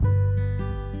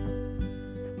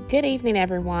Good evening,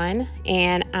 everyone,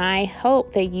 and I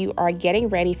hope that you are getting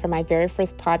ready for my very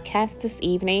first podcast this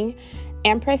evening.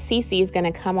 Empress Cece is going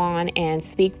to come on and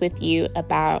speak with you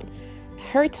about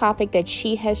her topic that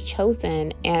she has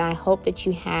chosen, and I hope that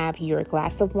you have your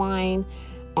glass of wine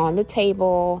on the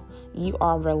table, you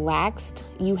are relaxed,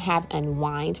 you have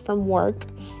unwind from work,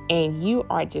 and you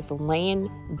are just laying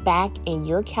back in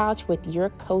your couch with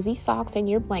your cozy socks and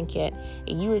your blanket,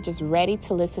 and you are just ready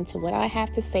to listen to what I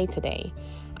have to say today.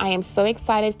 I am so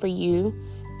excited for you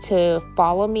to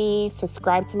follow me,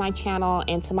 subscribe to my channel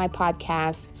and to my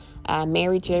podcast,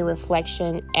 Mary J.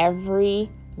 Reflection,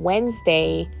 every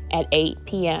Wednesday at 8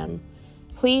 p.m.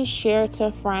 Please share to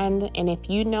a friend, and if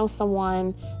you know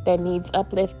someone that needs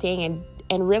uplifting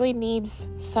and really needs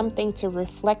something to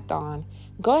reflect on,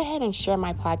 go ahead and share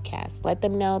my podcast. Let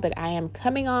them know that I am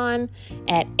coming on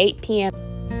at 8 p.m.